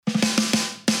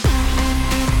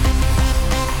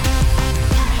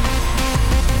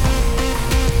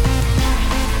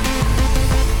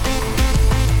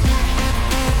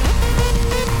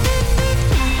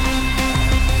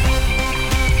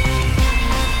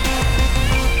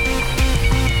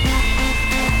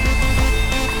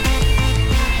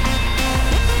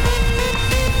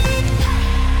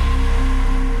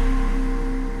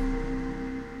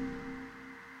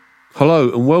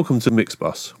Hello and welcome to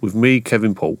Mixbus with me,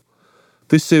 Kevin Paul.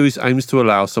 This series aims to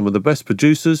allow some of the best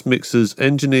producers, mixers,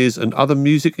 engineers and other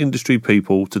music industry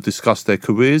people to discuss their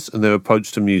careers and their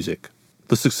approach to music.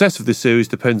 The success of this series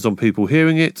depends on people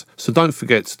hearing it, so don't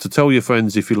forget to tell your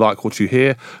friends if you like what you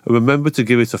hear, and remember to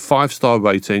give it a 5-star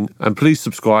rating, and please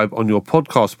subscribe on your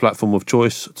podcast platform of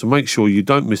choice to make sure you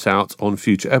don't miss out on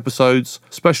future episodes,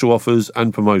 special offers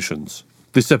and promotions.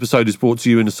 This episode is brought to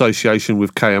you in association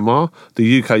with KMR,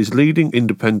 the UK's leading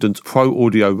independent pro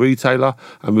audio retailer,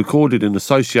 and recorded in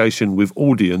association with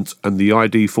Audient and the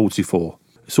ID44.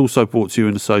 It's also brought to you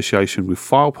in association with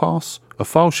FilePass, a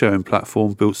file sharing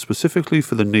platform built specifically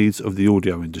for the needs of the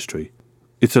audio industry.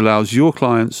 It allows your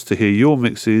clients to hear your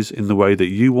mixes in the way that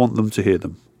you want them to hear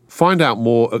them. Find out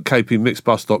more at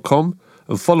kpmixbus.com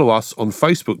and follow us on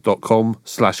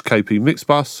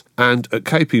facebook.com/kpmixbus and at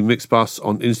kpmixbus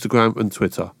on Instagram and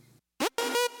Twitter.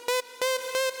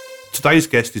 Today's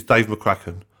guest is Dave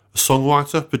McCracken, a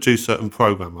songwriter, producer and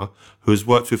programmer who has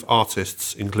worked with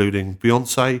artists including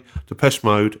Beyonce, Depeche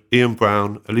Mode, Ian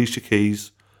Brown, Alicia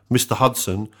Keys, Mr.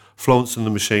 Hudson, Florence and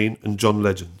the Machine and John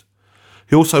Legend.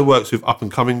 He also works with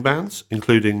up-and-coming bands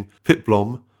including Pit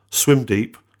Blom, Swim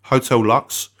Deep, Hotel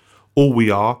Lux, All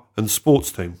We Are and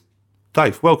Sports Team.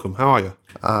 Dave, welcome. How are you?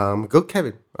 Good,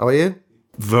 Kevin. How are you?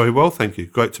 Very well, thank you.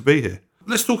 Great to be here.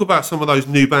 Let's talk about some of those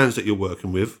new bands that you're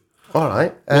working with. All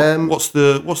right. What's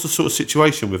the sort of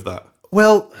situation with that?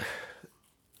 Well,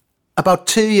 about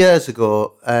 2 years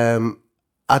ago, I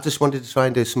just wanted to try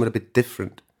and do something a bit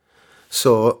different.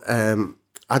 So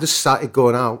I just started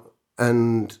going out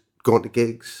and going to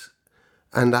gigs,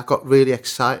 and I got really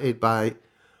excited by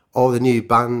all the new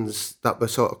bands that were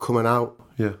sort of coming out.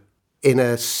 Yeah. In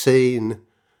a scene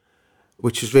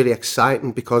which was really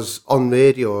exciting, because on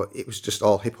radio it was just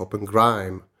all hip hop and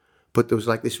grime, but there was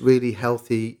like this really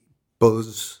healthy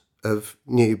buzz of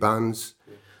new bands.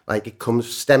 Like it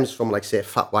stems from like say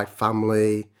Fat White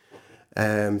Family,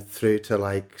 through to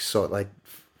like sort of like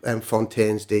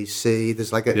Fontaine's DC.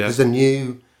 There's like there's a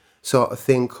new sort of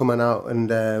thing coming out,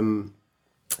 and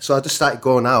so I just started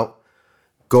going to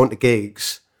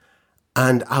gigs,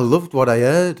 and I loved what I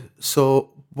heard. So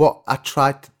what I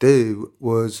tried to do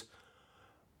was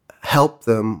help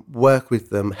them, work with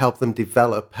them, help them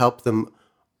develop, help them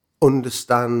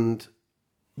understand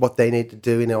what they need to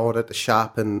do in order to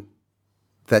sharpen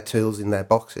their tools in their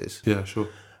boxes. Yeah, sure.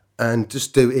 And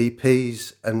just do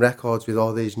EPs and records with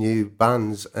all these new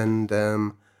bands, and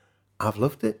I've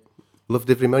loved it. Loved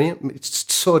every minute. It's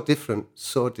so different,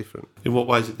 so different. In what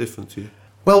way is it different to you?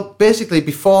 Well, basically,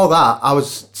 before that, I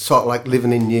was sort of like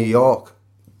living in New York,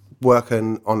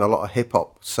 working on a lot of hip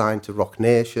hop, signed to Rock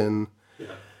Nation.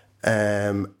 Yeah.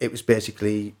 It was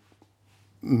basically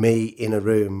me in a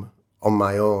room on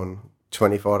my own,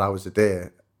 24 hours a day,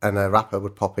 and a rapper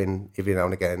would pop in every now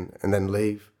and again and then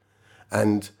leave.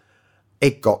 And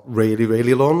it got really,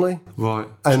 really lonely. Right.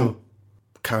 And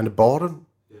kind of boring.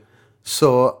 Yeah.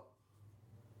 So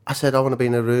I said, I want to be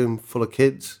in a room full of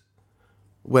kids.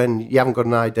 When you haven't got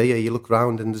an idea, you look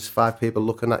around and there's 5 people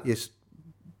looking at you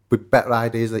with better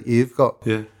ideas that you've got.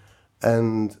 Yeah.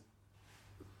 And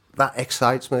that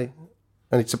excites me.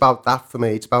 And it's about that for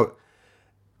me. It's about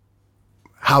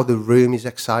how the room is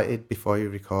excited before you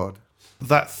record.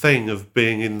 That thing of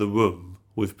being in the room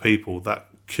with people, that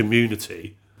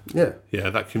community. Yeah. Yeah,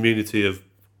 that community of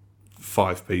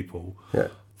 5 people. Yeah.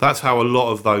 That's how a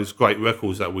lot of those great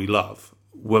records that we love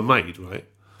were made, right?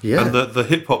 Yeah. And the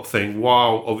hip-hop thing,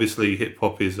 while obviously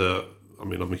hip-hop is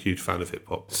I'm a huge fan of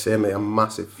hip-hop. Same, I'm a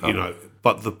massive fan. You know,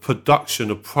 but the production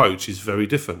approach is very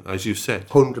different, as you said.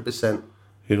 100%.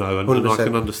 You know, and I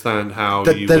can understand how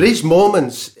there is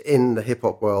moments in the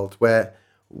hip-hop world where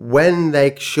when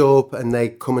they show up and they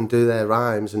come and do their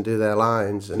rhymes and do their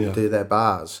lines and do their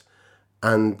bars,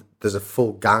 and there's a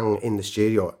full gang in the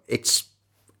studio, it's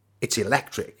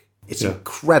electric. It's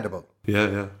incredible. Yeah,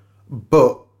 yeah.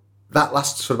 But that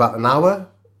lasts for about an hour,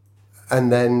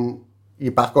 and then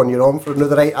you're back on your own for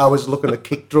another 8 hours looking at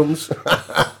kick drums.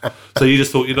 So you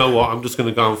just thought, you know what, I'm just going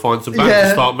to go and find some bands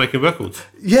and start making records.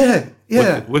 Yeah,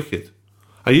 yeah. Wicked.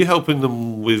 Are you helping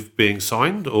them with being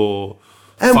signed or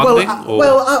funding?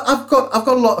 I've got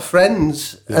a lot of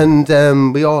friends, and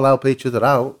we all help each other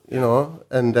out, you know.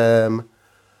 And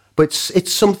but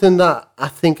it's something that I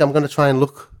think I'm going to try and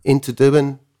look into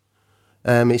doing.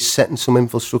 Is setting some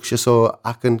infrastructure so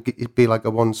I can be like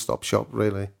a one-stop shop,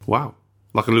 really. Wow.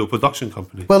 Like a little production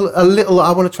company? Well,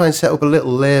 I want to try and set up a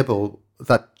little label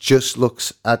that just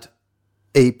looks at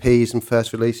EPs and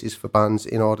first releases for bands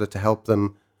in order to help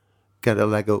them get a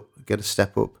leg up, get a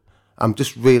step up. I'm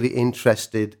just really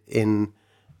interested in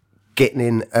getting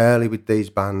in early with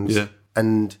these bands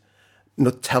and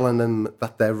not telling them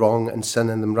that they're wrong and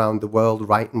sending them around the world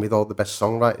writing with all the best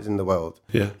songwriters in the world.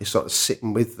 Yeah. You're sort of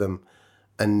sitting with them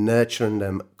and nurturing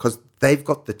them because they've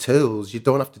got the tools. You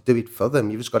don't have to do it for them.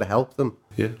 You've just got to help them.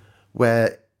 Yeah.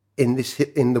 Where in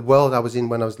the world I was in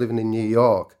when I was living in New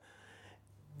York,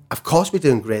 of course we're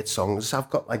doing great songs. I've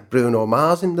got like Bruno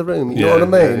Mars in the room. You know what I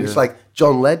mean? Yeah. It's like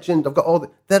John Legend. I've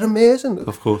got they're amazing.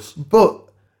 Of course. But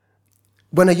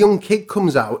when a young kid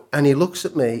comes out and he looks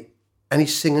at me and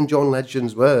he's singing John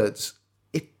Legend's words,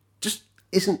 it just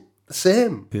isn't the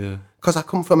same. Yeah. Because I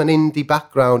come from an indie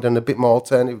background and a bit more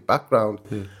alternative background.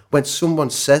 Yeah. When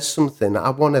someone says something, I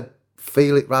want to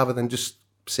feel it rather than just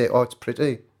say, oh, it's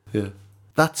pretty. Yeah.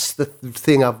 That's the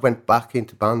thing I've went back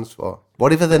into bands for.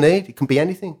 Whatever they need, it can be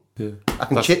anything. Yeah.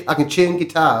 I can tune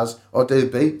guitars or do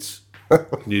beats.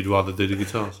 You'd rather do the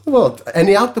guitars? Well,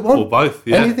 any out they want. Or both,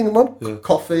 yeah. Anything they want. Yeah.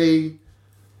 Coffee,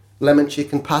 lemon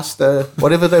chicken pasta,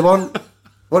 whatever they want.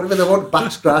 Whatever they want,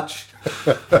 back scratch.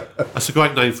 That's a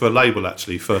great name for a label,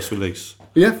 actually, First Release.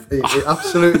 Yeah, it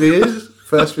absolutely is.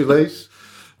 First Release.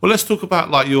 Well, let's talk about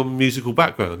like your musical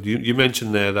background. You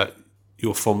mentioned there that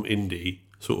you're from indie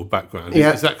sort of background.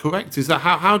 Yeah. Is that correct? Is that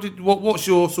what's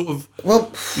your sort of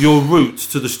your roots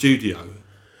to the studio?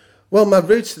 Well, my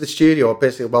roots to the studio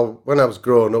basically, when I was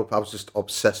growing up, I was just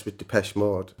obsessed with Depeche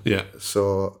Mode. Yeah.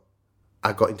 So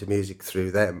I got into music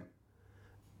through them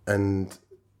and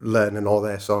learning all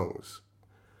their songs.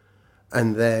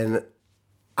 And then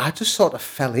I just sort of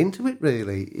fell into it,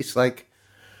 really. It's like...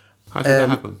 How did that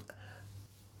happen?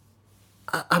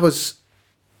 I was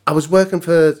working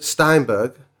for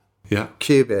Steinberg, yeah,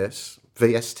 Cubase,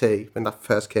 VST, when that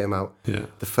first came out. Yeah.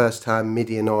 The first time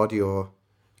MIDI and audio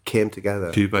came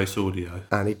together. Cubase audio.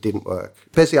 And it didn't work.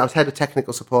 Basically, I was head of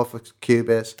technical support for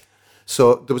Cubase.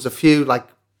 So there was a few like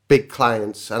big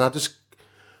clients and I just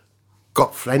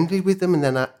got friendly with them. And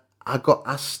then I got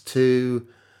asked to...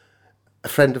 A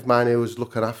friend of mine who was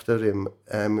looking after him,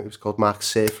 it was called Mark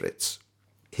Seyfried.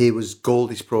 He was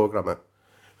Goldie's programmer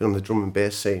on the drum and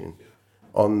bass scene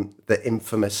on the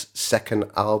infamous second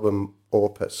album,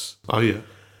 Opus. Oh, yeah.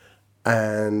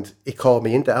 And he called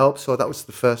me in to help, so that was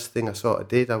the first thing I sort of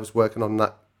did. I was working on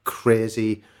that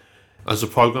crazy... As a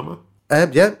programmer?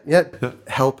 Yeah.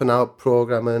 Helping out,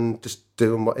 programming, just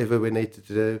doing whatever we needed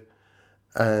to do.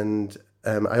 And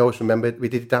I always remember we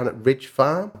did it down at Ridge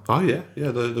Farm. Oh, yeah,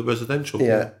 the residential.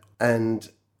 Yeah, and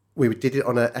we did it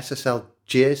on a SSL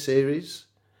J series.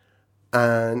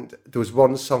 And there was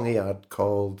one song he had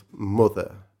called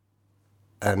Mother,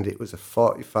 and it was a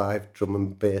 45 drum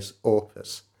and bass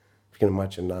opus, if you can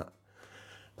imagine that.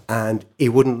 And he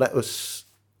wouldn't let us,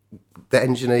 the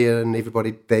engineer and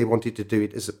everybody, they wanted to do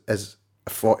it as a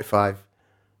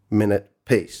 45-minute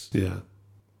piece. Yeah.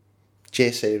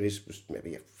 J series was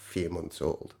maybe a few months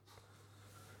old.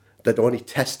 They'd only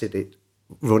tested it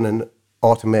running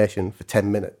automation for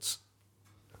 10 minutes.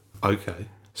 Okay.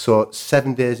 So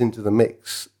 7 days into the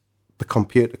mix, the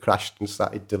computer crashed and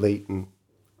started deleting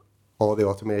all the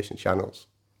automation channels.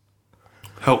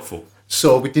 Helpful.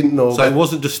 So we didn't know... So it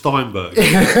wasn't just Steinberg.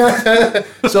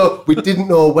 So we didn't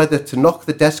know whether to knock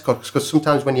the desk off, because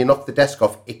sometimes when you knock the desk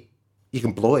off, you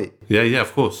can blow it. Yeah,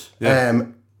 of course. Yeah.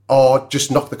 Or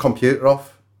just knock the computer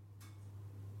off,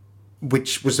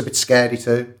 which was a bit scary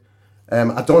too.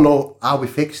 I don't know how we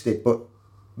fixed it, but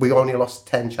we only lost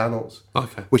 10 channels,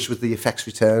 okay, which was the effects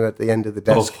return at the end of the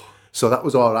desk. Oh. So that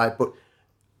was all right.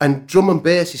 And drum and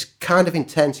bass is kind of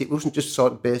intense. It wasn't just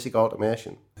sort of basic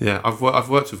automation. Yeah, I've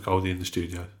worked with Goldie in the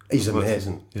studio. He's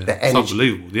amazing. Yeah. The energy, it's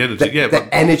unbelievable. The energy, the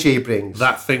energy he brings.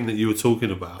 That thing that you were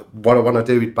talking about. What I want to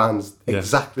do with bands,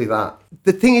 exactly that.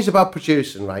 The thing is about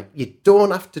producing, right? You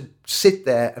don't have to sit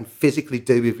there and physically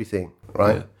do everything,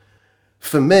 right? Yeah.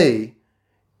 For me,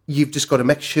 you've just got to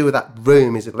make sure that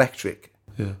room is electric.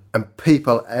 Yeah. And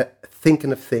people are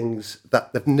thinking of things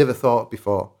that they've never thought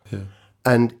before. Yeah.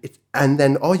 And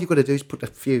then all you've got to do is put a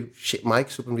few shit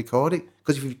mics up and record it.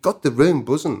 Because if you've got the room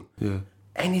buzzing,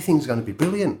 anything's going to be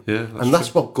brilliant. Yeah,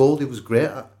 that's what Goldie was great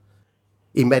at.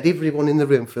 He made everyone in the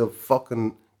room feel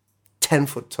fucking 10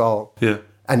 foot tall. Yeah.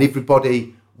 And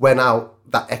everybody went out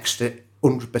that extra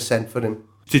 100% for him.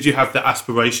 Did you have the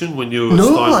aspiration when you were at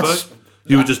Steinberg?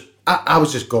 You were just... I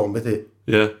was just going with it.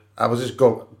 Yeah. I was just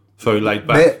going... Very laid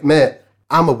back. Mate,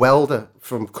 I'm a welder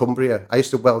from Cumbria. I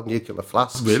used to weld nuclear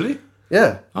flasks. Really?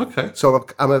 Yeah. Okay. So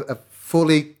I'm a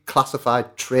fully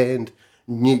classified, trained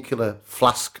nuclear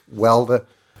flask welder.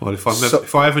 Well,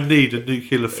 if I ever need a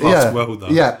nuclear flask welder...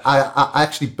 Yeah, I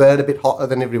actually burn a bit hotter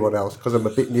than everyone else because I'm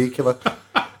a bit nuclear.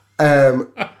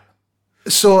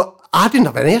 So I didn't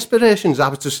have any aspirations. I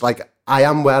was just like, I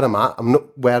am where I'm at. I'm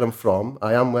not where I'm from.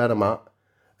 I am where I'm at.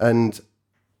 And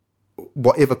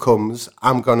whatever comes,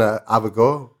 I'm gonna have a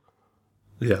go.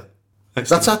 Yeah.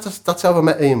 That's how I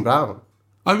met Ian Brown.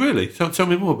 Oh, really? Tell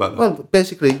me more about that. Well,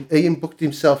 basically, Ian booked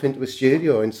himself into a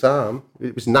studio in Sam.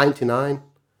 It was 99.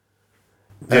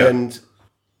 Yeah. And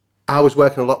I was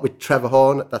working a lot with Trevor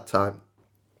Horn at that time,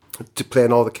 to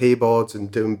playing all the keyboards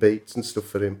and doing beats and stuff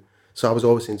for him. So I was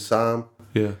always in Sam.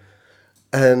 Yeah.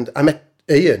 And I met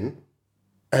Ian,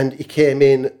 and he came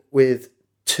in with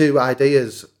 2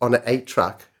 ideas on an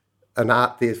 8-track, the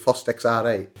Fostex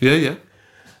R8. Yeah, yeah.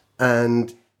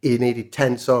 And he needed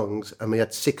 10 songs, and we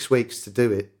had 6 weeks to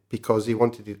do it because he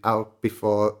wanted it out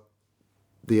before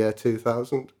the year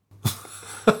 2000.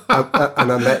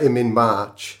 And I met him in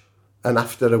March, and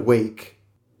after a week,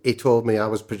 he told me I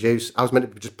was meant to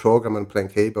be just programming and playing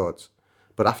keyboards.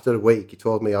 But after a week, he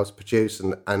told me I was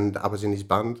producing and I was in his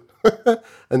band.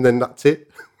 And then that's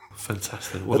it.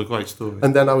 Fantastic. What a great story.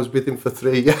 And then I was with him for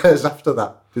 3 years after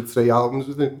that. Did 3 albums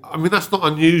with him. I mean, that's not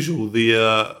unusual.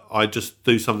 I just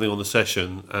do something on the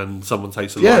session and someone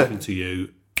takes a Yeah. liking to you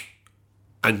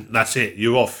and that's it.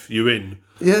 You're off. You're in.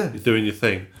 Yeah. You're doing your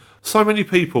thing. So many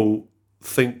people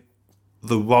think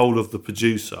the role of the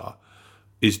producer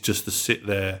is just to sit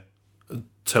there and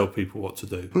tell people what to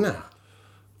do. Nah.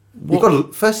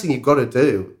 First thing you've got to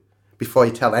do before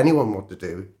you tell anyone what to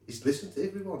do is listen to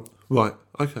everyone. Right.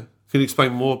 Okay. Can you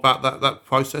explain more about that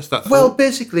process? Well,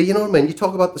 basically, you know what I mean? You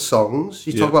talk about the songs.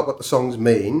 You talk about what the songs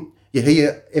mean. You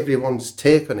hear everyone's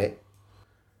take on it.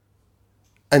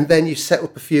 And then you set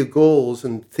up a few goals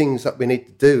and things that we need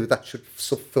to do that should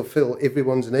fulfill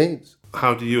everyone's needs.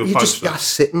 How do you approach You just that?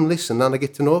 sit and listen and I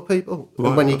get to know people. Right.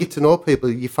 And when you get to know people,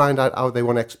 you find out how they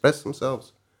want to express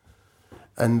themselves.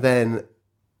 And then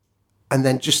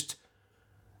just,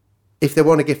 if they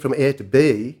want to get from A to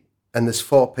B, and there's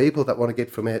 4 people that want to get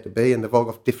from A to B, and they've all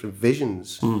got different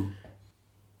visions,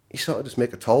 you sort of just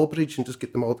make a toll bridge and just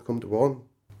get them all to come to one.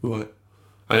 Right.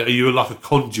 Are you like a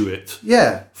conduit?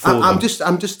 Yeah, I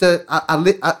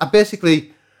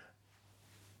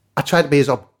try to be as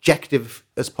objective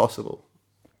as possible.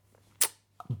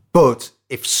 But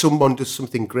if someone does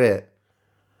something great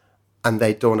and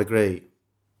they don't agree,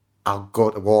 I'll go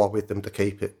to war with them to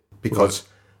keep it, because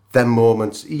them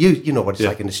moments, you know what it's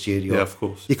like in the studio. Yeah, of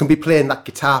course. You can be playing that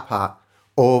guitar part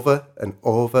over and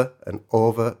over and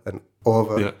over and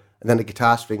over, Yeah. and then the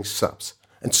guitar string stops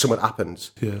and something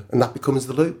happens, and that becomes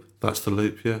the loop. That's the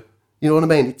loop, yeah. You know what I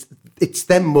mean? It's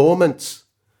them moments.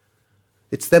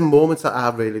 It's them moments that I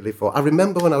really live for. I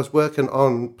remember when I was working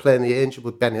on Playing the Angel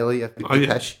with Ben Hillier, with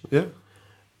Depeche, Yeah.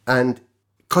 and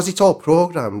because it's all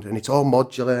programmed and it's all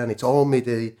modular and it's all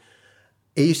MIDI,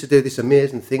 he used to do this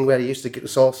amazing thing where he used to get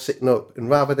us all sitting up, and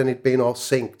rather than it being all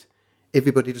synced,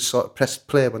 everybody just sort of pressed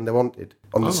play when they wanted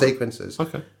on the sequences.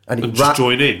 Okay. And just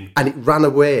join in. And it ran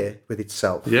away with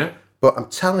itself. Yeah. But I'm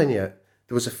telling you,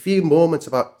 there was a few moments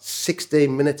about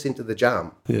 16 minutes into the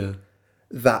jam Yeah.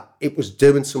 that it was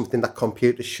doing something that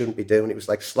computers shouldn't be doing. It was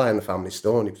like Sly and the Family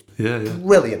Stone. It was Yeah.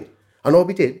 brilliant. And all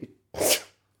we did,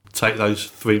 Take those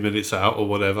 3 minutes out or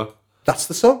whatever. that's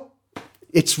the song.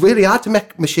 It's really hard to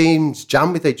make machines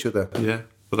jam with each other. Yeah.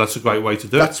 But that's a great way to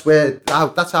do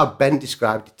That's how Ben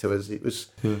described it to us.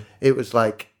 It was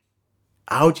like,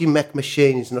 how do you make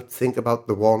machines not think about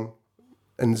the 1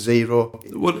 and 0?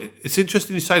 Well, it's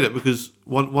interesting you say that, because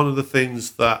one of the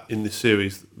things that in this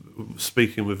series,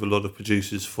 speaking with a lot of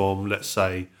producers from, let's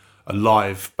say, a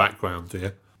live background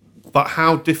here, but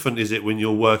how different is it when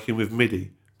you're working with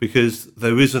MIDI? Because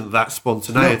there isn't that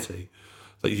spontaneity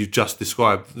that you've just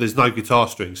described. There's no guitar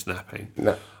string snapping.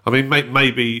 No. I mean,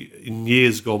 maybe in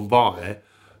years gone by,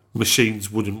 machines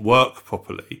wouldn't work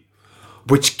properly.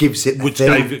 Which gives it Which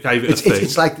gave it a thing.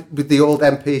 It's like with the old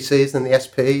MPCs and the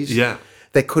SPs. Yeah.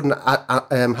 They couldn't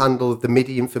handle the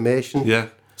MIDI information. Yeah.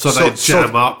 So they'd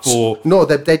jam up or... No,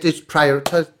 they did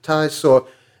prioritise. So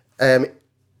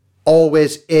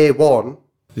always A1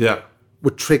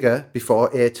 would trigger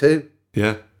before A2.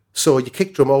 Yeah. So your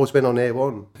kick drum always went on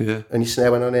A1. Yeah. And your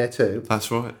snare went on A2.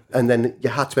 That's right. And then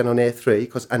your hat went on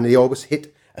A3, and they always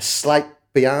hit a slight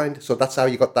behind. So that's how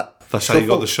you got that That's shuffle. how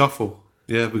you got the shuffle.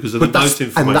 Yeah, because of the note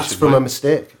information. And that's from a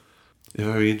mistake.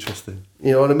 Yeah, very interesting.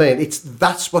 You know what I mean?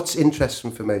 That's what's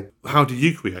interesting for me. How do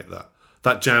you create that?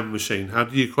 That jam machine? How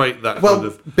do you create that Well, kind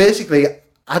of... basically,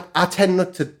 I tend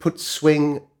not to put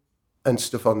swing and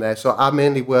stuff on there. So I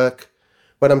mainly work,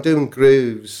 when I'm doing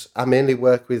grooves, I mainly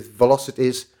work with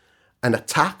velocities and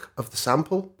attack of the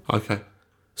sample. Okay.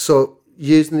 So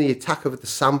using the attack of the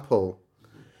sample,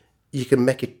 you can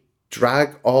make it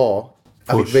drag or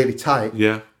have it really tight.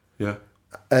 Yeah, yeah.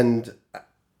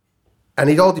 And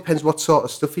it all depends what sort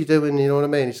of stuff you're doing, you know what I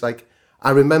mean? It's like,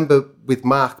 I remember with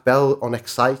Mark Bell on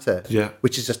Exciter, Yeah.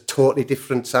 which is a totally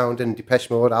different sounding Depeche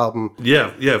Mode album.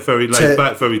 Yeah, very laid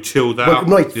back, very chilled out.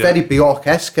 No, it's very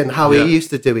Bjork-esque, and how Yeah. he used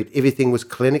to do it, everything was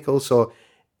clinical. So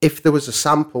if there was a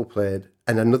sample played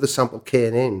and another sample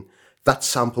came in, that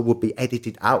sample would be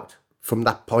edited out from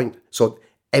that point. So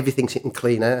everything's hitting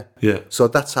clean air. Yeah. So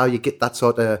that's how you get that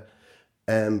sort of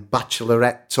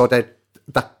bachelorette, sort of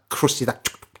that crusty, that...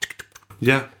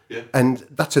 Yeah. And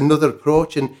that's another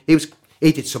approach. And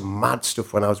he did some mad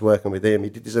stuff when I was working with him. He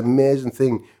did this amazing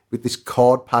thing with this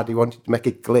chord pad. He wanted to make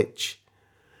it glitch.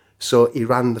 So he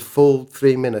ran the full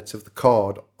 3 minutes of the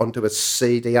chord onto a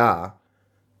CDR,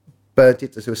 burnt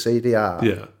it to a CDR,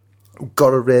 Yeah.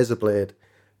 got a razor blade,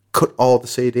 cut all the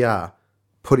CDR,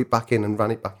 put it back in and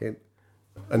ran it back in.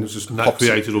 And it was just And that pops.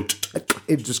 created all...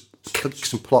 It just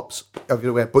clicks and plops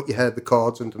everywhere, but you heard the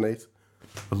chords underneath.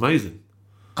 Amazing.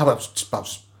 I was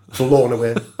blown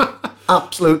away.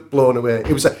 Absolute blown away.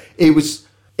 It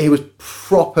was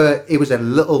proper. He was a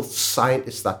little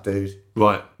scientist, that dude.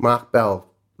 Right. Mark Bell,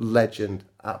 legend,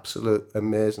 absolute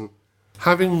amazing.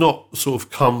 Having not sort of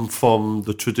come from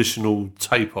the traditional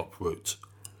tape-op route,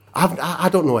 I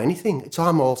don't know anything.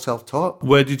 I'm all self-taught.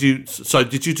 where did you... So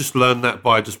did you just learn that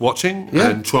by just watching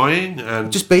and trying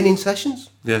and... Just been in sessions.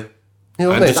 Yeah. You know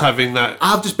what And I mean? just having that...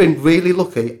 I've just been really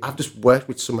lucky. I've just worked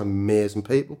with some amazing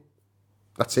people.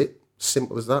 That's it.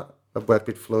 Simple as that. I've worked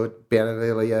with Floyd, Ben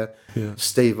earlier,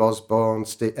 Steve Osborne,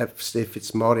 Steve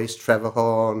Fitzmaurice, Trevor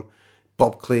Horn,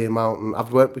 Bob Clearmountain.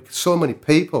 I've worked with so many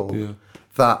people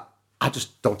that I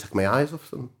just don't take my eyes off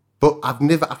them. But I've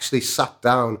never actually sat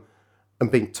down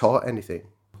and been taught anything.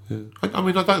 Yeah. I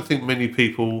mean, I don't think many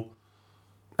people...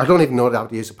 I don't even know how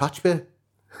to use a patch bay.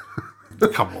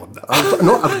 Come on.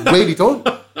 No, I really don't.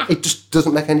 It just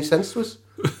doesn't make any sense to us.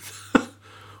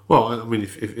 Well, I mean,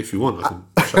 if you want, I can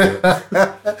show you.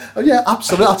 Oh, yeah,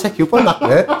 absolutely. I'll take you up on that,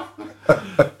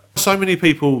 mate. So many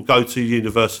people go to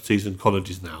universities and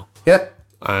colleges now, Yeah.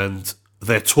 and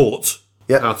they're taught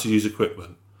how to use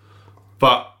equipment.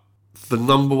 But the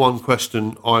number one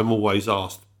question I'm always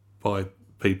asked by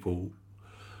people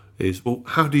is, well,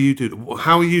 how do you do that?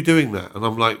 How are you doing that? And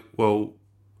I'm like, well,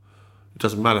 it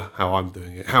doesn't matter how I'm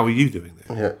doing it. How are you doing it?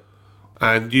 Yeah.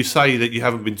 And you say that you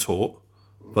haven't been taught,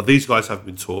 but these guys have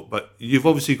been taught. But you've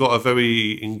obviously got a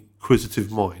very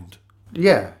inquisitive mind.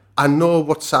 Yeah. I know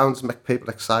what sounds make people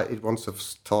excited once I've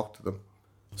talked to them.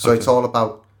 So it's all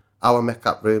about our make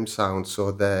that room sound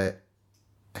so they're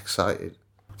excited.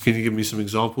 Can you give me some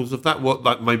examples of that? What,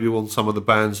 like maybe on some of the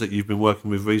bands that you've been working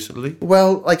with recently?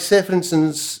 Well, like say for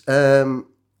instance,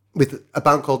 with a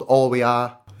band called All We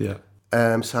Are,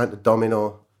 signed to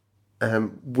Domino,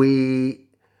 we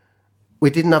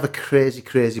didn't have a crazy,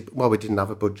 well, we didn't have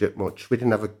a budget much. We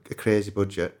didn't have a crazy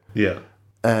budget. Yeah.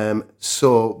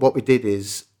 So what we did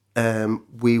is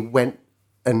we went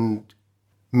and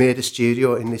made a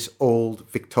studio in this old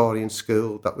Victorian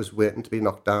school that was waiting to be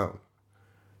knocked down.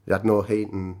 It had no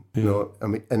heating,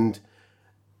 and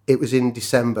it was in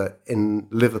December in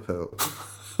Liverpool,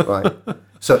 right?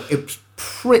 So it was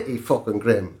pretty fucking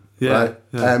grim, right?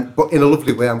 Yeah. But in a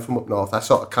lovely way. I'm from up north. I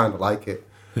sort of kind of like it.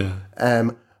 Yeah.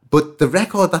 But the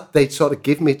record that they'd sort of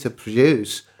give me to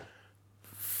produce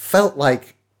felt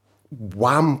like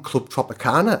Wham! Club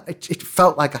Tropicana. It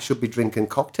felt like I should be drinking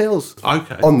cocktails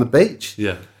on the beach.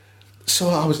 Yeah. So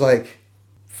I was like,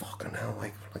 fucking hell,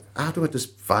 like how do I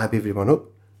just vibe everyone up?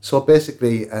 So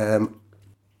basically,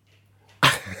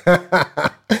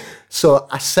 so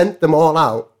I sent them all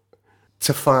out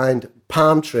to find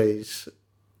palm trees.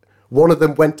 One of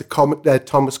them went to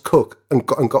Thomas Cook and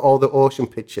got all the ocean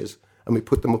pictures, and we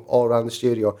put them up all around the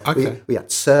studio. Okay. We had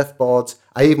surfboards.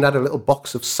 I even had a little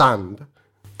box of sand,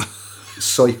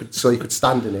 so you could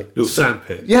stand in it. Little sand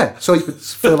pit. Yeah, so you could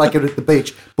feel like you're at the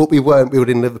beach, but we weren't. We were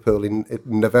in Liverpool in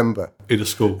November. In a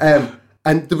school.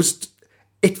 And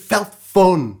it felt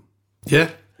fun. Yeah.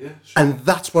 Yeah. Sure. And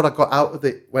that's what I got out of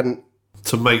it when...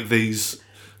 To make these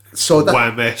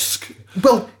Wham-esque.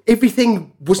 Well,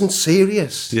 everything wasn't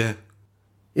serious. Yeah.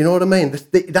 You know what I mean?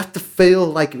 It had to feel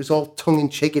like it was all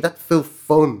tongue-in-cheek. It had to feel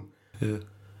fun. Yeah.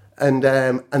 And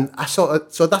I sort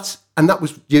of... And that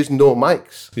was using no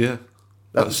mics. Yeah.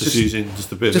 That That's was just using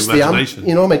just a bit of imagination.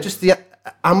 You know what I mean? Just the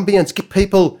ambience. Get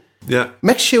people... Yeah.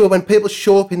 Make sure when people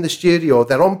show up in the studio,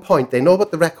 they're on point. They know what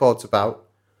the record's about.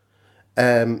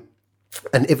 And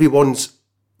everyone's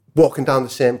walking down the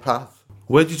same path.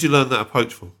 Where did you learn that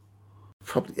approach from?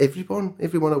 Probably everyone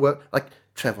I work, like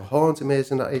Trevor Horn's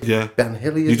amazing at it. Yeah. Ben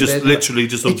Hillier. You just literally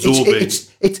just absorbing.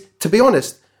 It's to be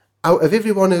honest, out of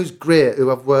everyone who's great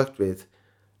who I've worked with,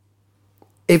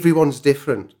 everyone's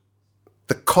different.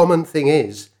 The common thing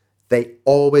is they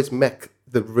always make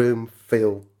the room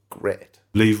feel great.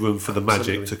 Leave room for the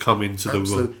magic Absolutely. to come into the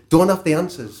room. Don't have the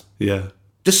answers. Yeah,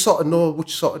 Just sort of know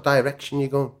which sort of direction you're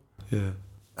going. yeah,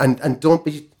 And don't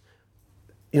be,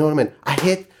 you know what I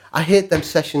mean? I hate them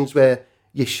sessions where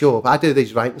you show up. I do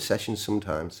these writing sessions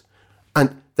sometimes,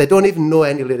 and they don't even know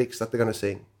any lyrics that they're going to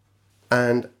sing.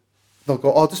 And they'll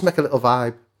go, oh, just make a little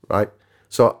vibe, right?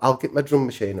 So I'll get my drum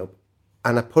machine up,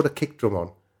 and I put a kick drum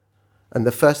on. And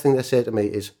the first thing they say to me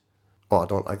is, oh, I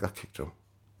don't like that kick drum.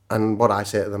 And what I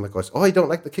say to them, I goes, oh, you don't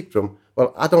like the kick drum?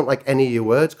 Well, I don't like any of your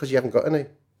words because you haven't got any.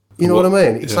 You know what I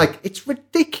mean? It's like, it's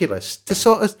ridiculous to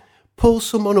sort of pull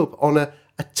someone up on a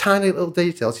tiny little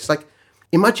detail. It's like,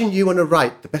 imagine you want to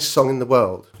write the best song in the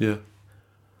world, yeah,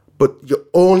 but you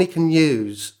only can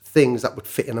use things that would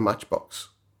fit in a matchbox.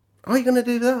 How are you going to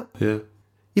do that? yeah.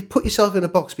 You put yourself in a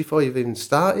box before you've even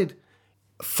started.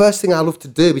 First thing I love to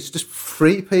do is just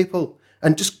free people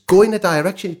and just go in a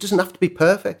direction. It doesn't have to be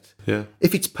perfect. Yeah.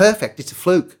 If it's perfect, it's a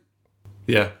fluke.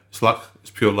 Yeah, it's luck.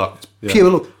 It's pure luck. Yeah. Pure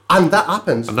luck. And that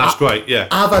happens. And that's great, yeah.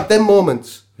 I've had them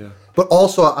moments. Yeah. But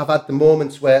also I've had the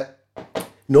moments where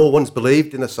no one's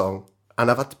believed in a song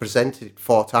and I've had to present it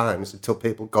 4 times until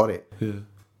people got it. Yeah.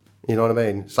 You know what I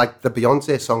mean? It's like the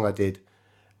Beyonce song I did.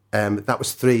 That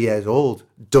was 3 years old,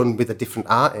 done with a different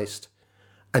artist.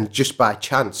 And just by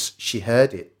chance, she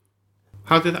heard it.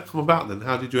 How did that come about then?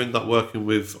 How did you end up working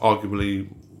with arguably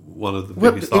one of the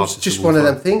Well, biggest it was artists just of all one of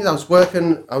time? them things.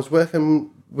 I was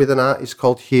working with an artist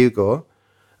called Hugo,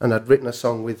 and I'd written a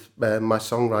song with my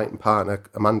songwriting partner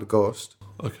Amanda Ghost.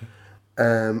 Okay.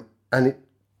 And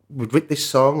we'd written this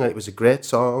song, and it was a great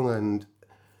song. And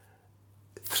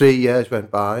 3 years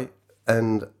went by,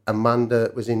 and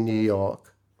Amanda was in New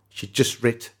York. She'd just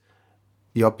writ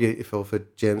 "You're Beautiful" for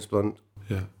James Blunt.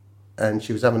 Yeah. And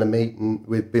she was having a meeting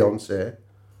with Beyonce,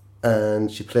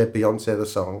 and she played Beyonce the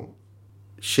song.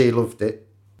 She loved it.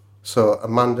 So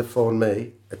Amanda phoned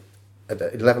me at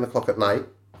 11 o'clock at night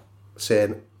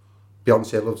saying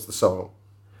Beyonce loves the song.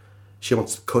 She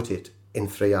wants to cut it in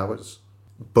 3 hours.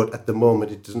 But at the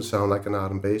moment, it doesn't sound like an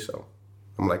R&B song.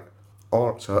 I'm like,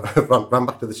 oh. So I ran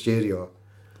back to the studio,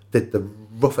 did the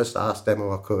roughest ass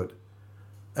demo I could.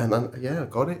 And then, I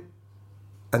got it.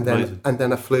 Amazing. And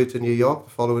then I flew to New York the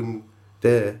following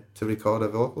day to record her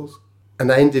vocals.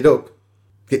 And I ended up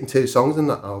getting 2 songs in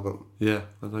that album. Yeah,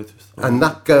 I noticed. And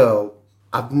that girl,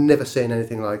 I've never seen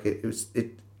anything like it.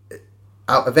 It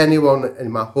out of anyone in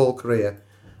my whole career,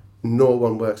 no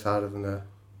one works harder than her.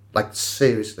 Like,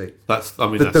 seriously. That's, I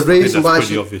mean, The that's reason why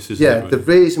pretty she, obvious, isn't it? yeah, really? the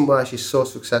reason why she's so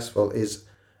successful is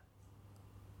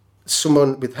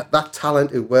someone with that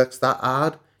talent who works that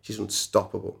hard. She's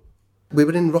unstoppable. We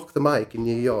were in Rock the Mic in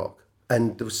New York,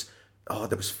 and there was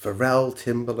Pharrell,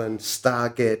 Timbaland,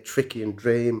 Stargate, Tricky and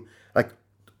Dream, like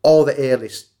all the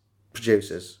A-list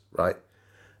producers, right?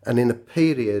 And in a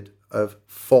period of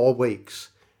 4 weeks,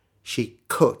 she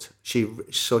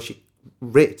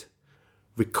writ,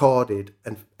 recorded,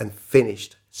 and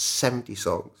finished 70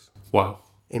 songs Wow.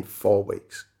 in 4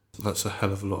 weeks. That's a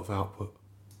hell of a lot of output.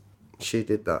 She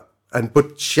did that,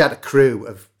 but she had a crew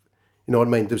of, you know what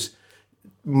I mean. There was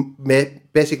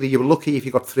basically, you were lucky if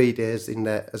you got 3 days in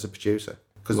there as a producer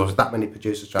because there was that many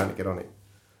producers trying to get on it,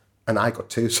 and I got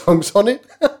 2 songs on it.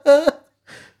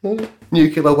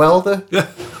 Nuclear Welder,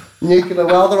 Nuclear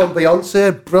Welder on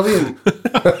Beyonce, brilliant.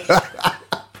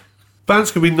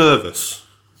 Bands can be nervous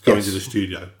going Yes. to the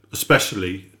studio,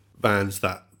 especially bands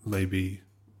that maybe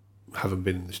haven't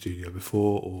been in the studio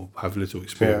before or have little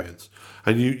experience.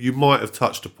 And you might have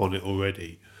touched upon it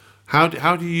already. How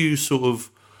do you sort of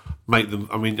make them?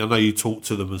 I mean, I know you talk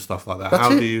to them and stuff like that. That's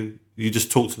How it. do you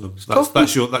just talk to them?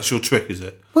 That's your trick, is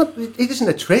it? Well, it isn't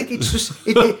a trick. It's just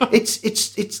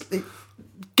it's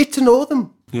get to know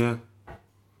them Yeah.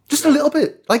 just a little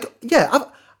bit. Like, I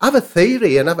have a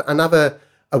theory and have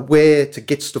a way to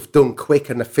get stuff done quick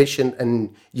and efficient,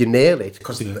 and you nail it.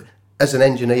 Because as an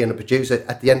engineer and a producer,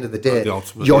 at the end of the day, The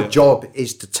ultimate, your yeah. job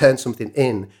is to turn something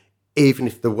in, even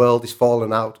if the world is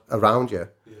falling out around you,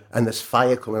 and there's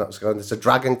fire coming out, and there's a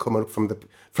dragon coming up from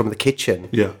the kitchen.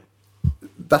 Yeah.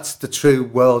 That's the true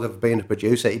world of being a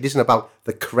producer. It isn't about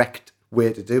the correct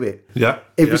way to do it. Yeah.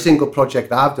 Every single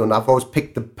project I've done, I've always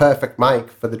picked the perfect mic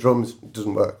for the drums. It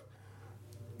doesn't work.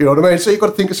 You know what I mean? So you've got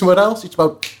to think of somewhere else. It's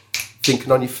about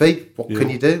thinking on your feet. What can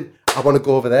you do? I want to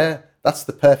go over there. That's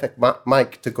the perfect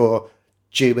mic to go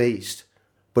due east,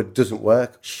 but it doesn't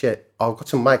work. Shit. I've got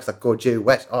some mics that go due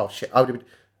west. Oh, shit. How do we...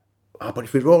 Oh, but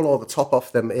if we roll all the top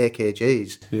off them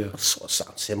AKGs, it sort of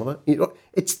sounds similar. You know,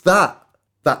 it's that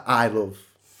I love.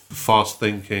 Fast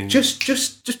thinking.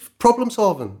 Just problem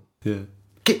solving. Yeah.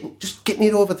 Getting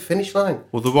it over the finish line.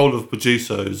 Well, the role of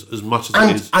producer is as much as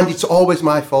it is. And it's always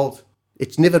my fault.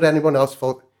 It's never anyone else's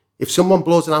fault. If someone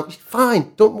blows it out,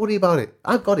 fine, don't worry about it.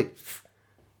 I've got it.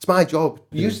 It's my job.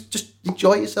 You just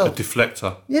enjoy A yourself.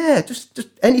 deflector. Yeah, just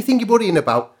anything you're worrying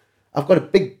about. I've got a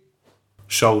big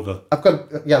Shoulder. I've got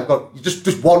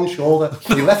just one shoulder.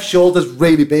 My left shoulder's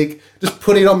really big. Just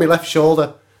put it on my left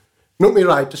shoulder. Not my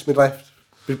right, just my left.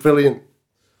 Be brilliant.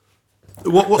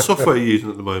 What software are you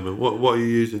using at the moment? What are you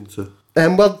using to?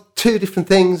 Well, two different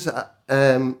things. I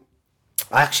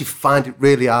actually find it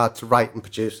really hard to write and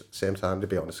produce at the same time, to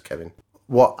be honest, Kevin.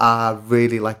 What I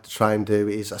really like to try and do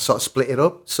is I sort of split it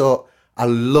up. So I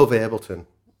love Ableton.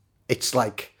 It's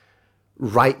like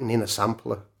writing in a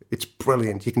sampler. It's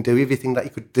brilliant. You can do everything that you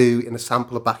could do in a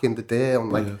sampler back in the day on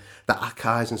like the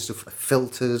archives and stuff,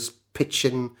 filters,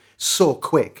 pitching, so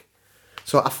quick.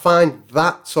 So I find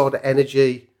that sort of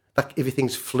energy, that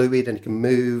everything's fluid and you can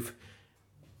move.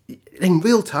 In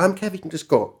real time, Kev, you can just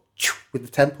go with the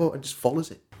tempo and just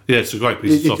follows it. Yeah, it's a great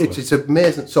piece of software. It's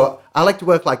amazing. So I like to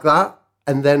work like that.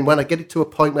 And then when I get it to a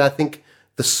point where I think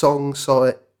the song's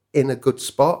sort of in a good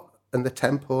spot and the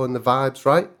tempo and the vibe's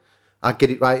right, I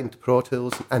get it right into Pro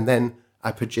Tools and then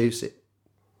I produce it.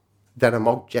 Then I'm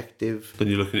objective. Then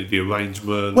you're looking at the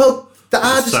arrangement. Well, the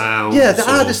hardest, sounds,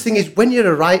 hardest thing is when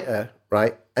you're a writer,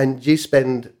 right, and you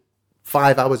spend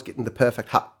 5 hours getting the perfect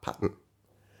hat pattern.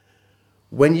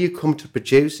 When you come to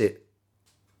produce it,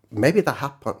 maybe the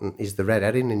hat pattern is the red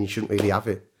herring and you shouldn't really have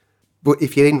it. But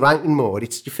if you're in writing mode,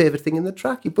 it's your favourite thing in the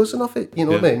track. You're buzzing off it, you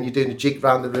know what I mean? You're doing a jig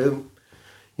around the room,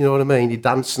 you know what I mean? You're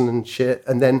dancing and shit.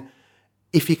 And then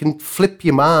if you can flip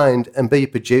your mind and be a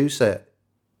producer,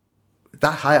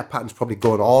 that hi-hat pattern's probably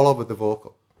going all over the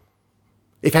vocal.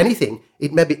 If anything,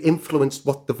 it maybe influenced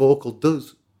what the vocal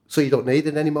does, so you don't need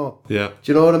it anymore. Yeah.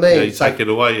 Do you know what I mean? Yeah, you take it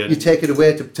away. You take it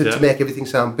away to make everything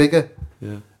sound bigger.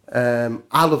 Yeah.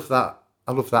 I love that.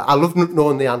 I love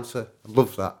knowing the answer. I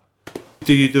love that.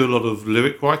 Do you do a lot of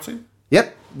lyric writing?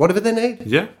 Yep. Whatever they need.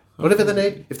 Yeah. Whatever they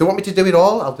need. If they want me to do it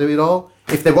all, I'll do it all.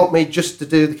 If they want me just to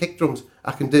do the kick drums,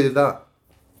 I can do that.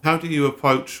 How do you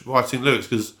approach writing lyrics?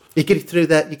 Because you get it through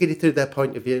their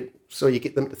point of view. So you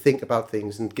get them to think about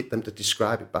things and get them to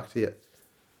describe it back to you.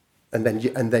 And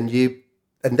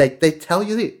they tell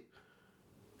you it.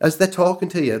 As they're talking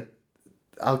to you,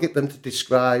 I'll get them to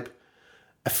describe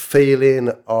a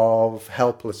feeling of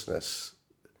helplessness,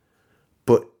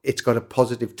 but it's got a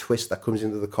positive twist that comes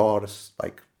into the chorus,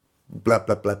 like blah,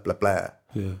 blah, blah, blah, blah.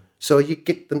 yeah. So you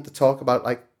get them to talk about,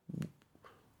 like,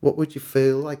 what would you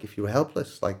feel like if you were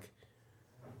helpless? Like,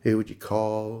 who would you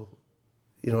call?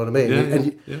 You know what I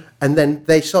mean? And then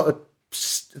they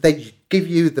they give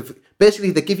you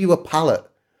they give you a palette,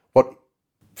 what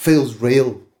feels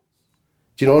real. Do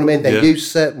you know what I mean? They use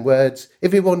certain words.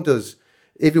 Everyone does.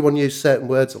 Everyone uses certain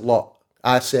words a lot.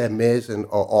 I say amazing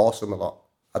or awesome a lot.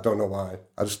 I don't know why.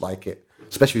 I just like it.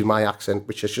 Especially with my accent,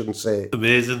 which I shouldn't say.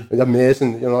 Amazing.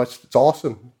 Amazing. You know, it's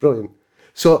awesome. Brilliant.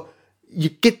 So you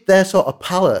get their sort of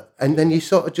palette and then you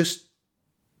sort of just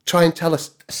try and tell a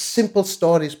simple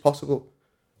story as possible.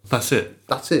 That's it.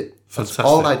 That's it. Fantastic. That's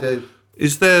all I do.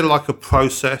 Is there like a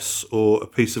process or a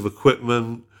piece of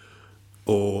equipment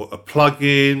or a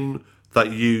plug-in that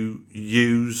you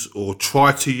use or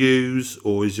try to use,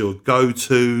 or is your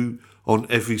go-to on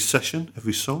every session,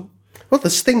 every song? Well,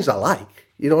 there's things I like.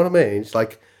 You know what I mean? It's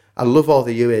like, I love all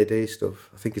the UAD stuff.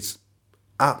 I think it's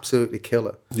absolutely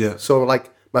killer. Yeah. So,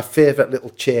 like, my favourite little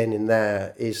chain in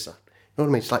there is, you know what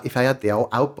I mean? It's like, if I had the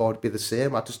outboard, it'd be the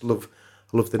same. I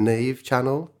love the Neve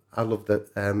channel. I love the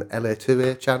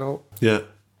LA2A channel. Yeah.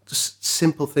 Just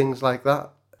simple things like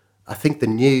that. I think the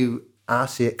new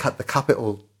RCA, the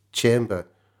Capitol Chamber,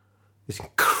 is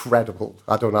incredible.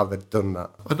 I don't know how they've done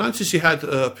that. I noticed you had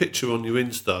a picture on your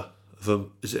Insta of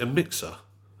is it a mixer?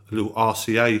 A little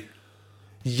RCA?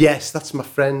 Yes, that's my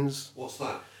friend's. What's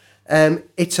that?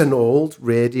 It's an old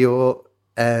radio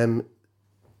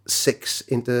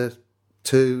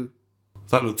 6x2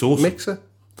 That looked awesome. mixer.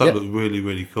 That looked really,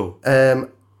 really cool. I've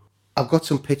got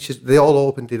some pictures. They all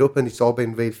opened it up and it's all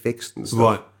been refixed and stuff.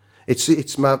 Right.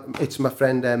 It's my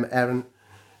friend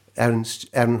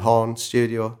Aaron Horn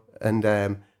studio, and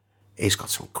he's got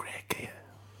some great gear.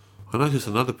 I noticed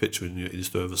another picture in your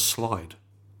Insta of a slide.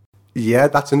 Yeah,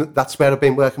 that's where I've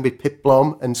been working with Pip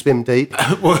Blom and Swim Deep.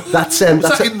 That's Was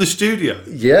that in the studio?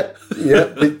 Yeah.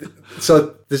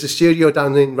 So there's a studio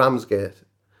down in Ramsgate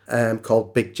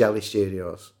called Big Jelly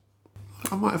Studios.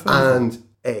 I might have heard of And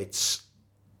it's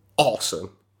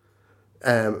awesome.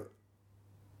 You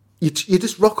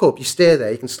just rock up, you stay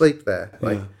there, you can sleep there.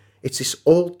 Right? Yeah. It's this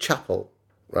old chapel,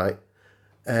 right?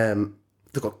 They've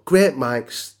got great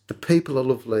mics, the people are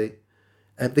lovely,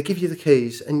 and they give you the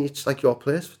keys, and it's like your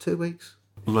place for 2 weeks.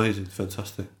 Amazing,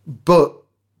 fantastic. But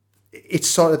it's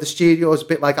sort of the studio is a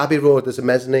bit like Abbey Road. There's a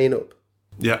mezzanine up.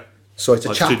 Yeah. So it's a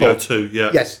like chapel. Studio 2,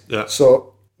 yeah. Yes. Yeah.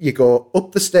 So you go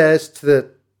up the stairs to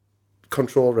the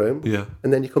control room. Yeah.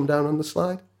 And then you come down on the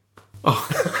slide. Oh.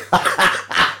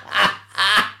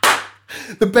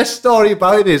 The best story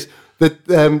about it is that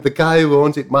the guy who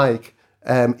owns it, Mike,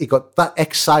 he got that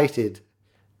excited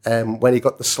when he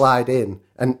got the slide in,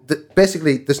 and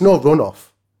basically there's no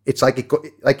runoff. It's like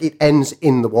it ends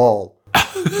in the wall,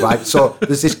 right? So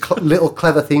there's this little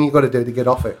clever thing you got to do to get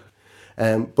off it.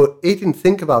 But he didn't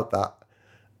think about that,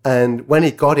 and when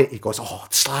he got it, he goes, "Oh,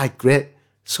 the slide, great!"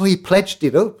 So he pledged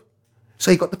it up.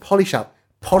 So he got the polish out,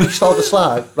 polished all the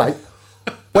slide, right?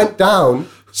 Went down,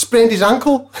 sprained his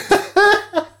ankle.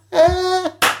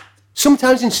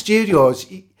 Sometimes in studios,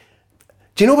 do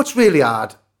you know what's really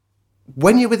hard?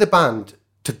 When you're with a band,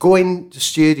 to go in the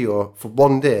studio for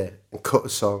one day and cut a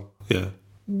song. Yeah.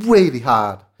 Really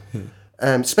hard. Yeah.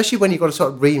 Especially when you've got to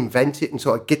sort of reinvent it and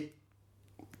sort of get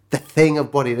the thing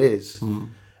of what it is.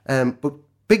 But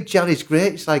Big Jelly's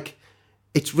great. It's like,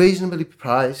 it's reasonably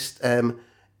priced.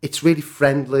 It's really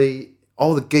friendly.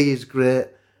 All the gear is great.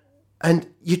 And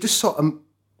you just sort of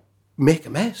make a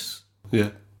mess.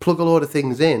 Yeah. Plug a load of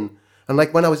things in. And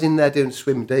like when I was in there doing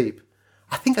Swim Deep,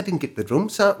 I think I didn't get the drum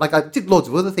sound. Like I did loads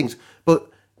of other things, but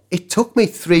it took me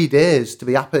 3 days to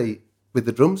be happy with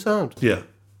the drum sound. Yeah.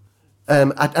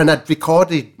 And I'd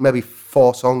recorded maybe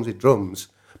 4 songs with drums,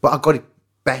 but I got it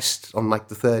best on like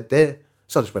the 3rd day.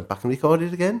 So I just went back and recorded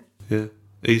it again. Yeah.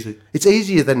 Easy. It's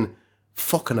easier than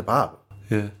fucking about.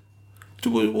 Yeah.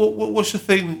 What's your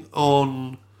thing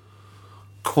on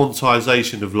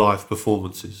quantization of live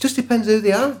performances? Just depends who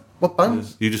they are, what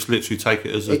bands. Yeah. You just literally take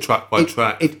it as a track by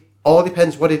track. It all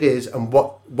depends what it is and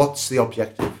what's the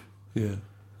objective. Yeah.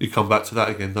 You come back to that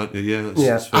again, don't you? Yeah.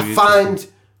 That's I find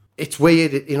it's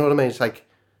weird, you know what I mean? It's like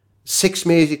 6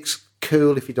 music's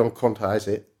cool if you don't quantize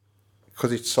it,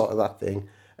 because it's sort of that thing.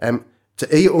 To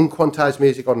hear unquantized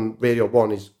music on Radio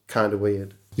 1 is kind of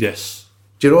weird. Yes.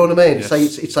 Do you know what I mean? Yes.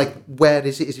 It's like, where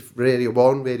is it? Is it Radio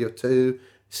 1, Radio 2,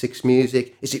 6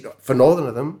 music? Is it for Northern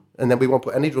of them? And then we won't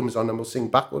put any drums on and we'll sing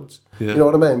backwards. Yeah. You know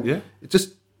what I mean? Yeah. It's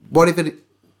just whatever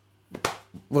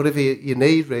you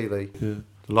need, really. Yeah.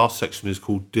 The last section is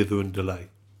called Dither and Delay.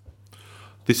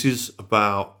 This is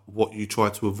about what you try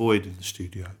to avoid in the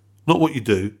studio. Not what you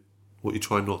do, what you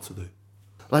try not to do.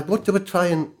 Like, what do we try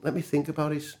and... Let me think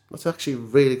about it. That's actually a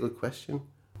really good question.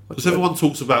 Because everyone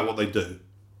talks about what they do.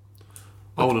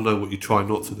 I want to know what you try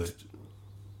not to do. It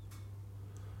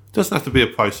doesn't have to be a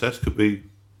process. Could be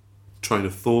a train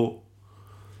of thought.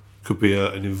 Could be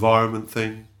an environment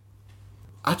thing.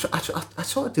 I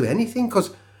sort of do anything because,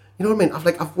 you know what I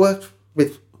mean? I've worked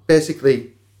with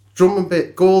basically drum and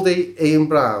bit, Goldie, Ian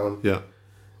Brown, yeah,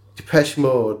 Depeche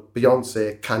Mode,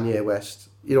 Beyonce, Kanye West.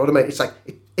 You know what I mean? It's like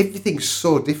everything's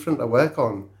so different to work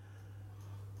on.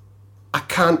 I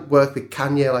can't work with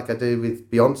Kanye like I do with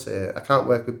Beyonce. I can't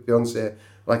work with Beyonce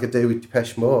like I do with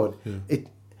Depeche Mode. Yeah.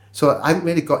 So I haven't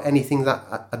really got anything that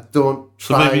I don't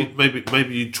try. So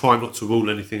maybe you try not to rule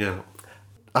anything out.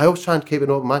 I always try and keep an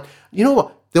open mind. You know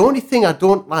what? The only thing I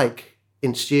don't like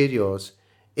in studios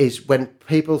is when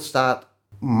people start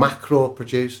macro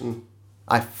producing.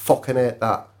 I fucking hate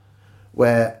that.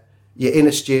 Where you're in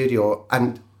a studio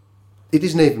and it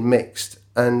isn't even mixed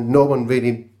and no one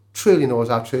really truly knows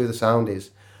how true the sound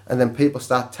is. And then people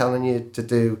start telling you to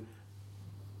do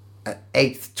an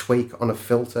 8th tweak on a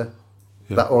filter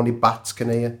that only bats can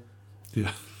hear.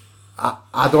 Yeah.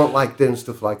 I don't like doing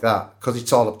stuff like that because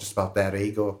it's all just about their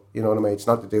ego. You know what I mean? It's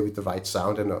not to do with the right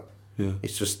sound or not. Yeah.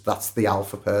 It's just that's the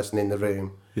alpha person in the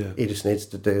room. Yeah. He just needs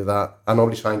to do that. I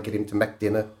normally try and get him to make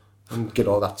dinner and get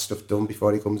all that stuff done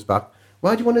before he comes back.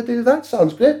 Why do you want to do that?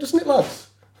 Sounds great, doesn't it, lads?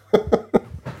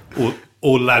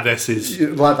 or ladesses. Yeah.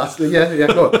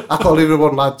 No, I call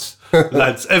everyone lads.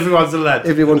 Lads. Everyone's a lad.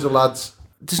 Everyone's a lads.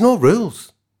 There's no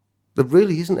rules. There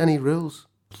really isn't any rules.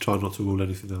 Try not to rule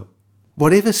anything out.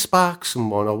 Whatever sparks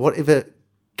someone or whatever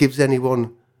gives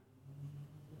anyone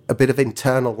a bit of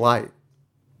internal light,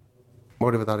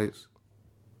 whatever that is.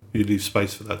 You leave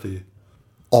space for that, do you?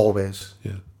 Always.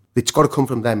 Yeah. It's got to come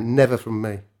from them, never from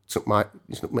me. It's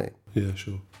not me. Yeah,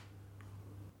 sure.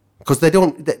 Because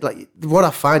like what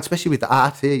I find, especially with the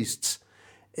artists,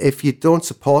 if you don't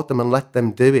support them and let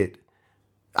them do it,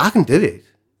 I can do it.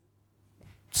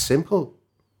 Simple.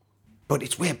 But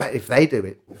it's way better if they do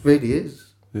it. It really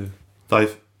is. Yeah.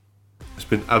 Dave, it's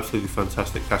been absolutely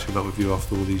fantastic catching up with you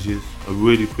after all these years. I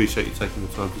really appreciate you taking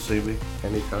the time to see me.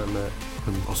 Anytime, mate.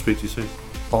 And I'll speak to you soon.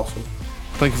 Awesome.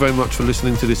 Thank you very much for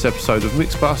listening to this episode of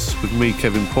Mixbus with me,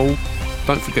 Kevin Paul.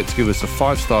 Don't forget to give us a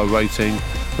 5-star rating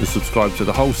and subscribe to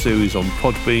the whole series on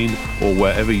Podbean or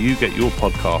wherever you get your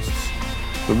podcasts.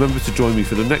 Remember to join me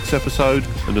for the next episode,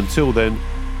 and until then,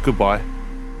 goodbye.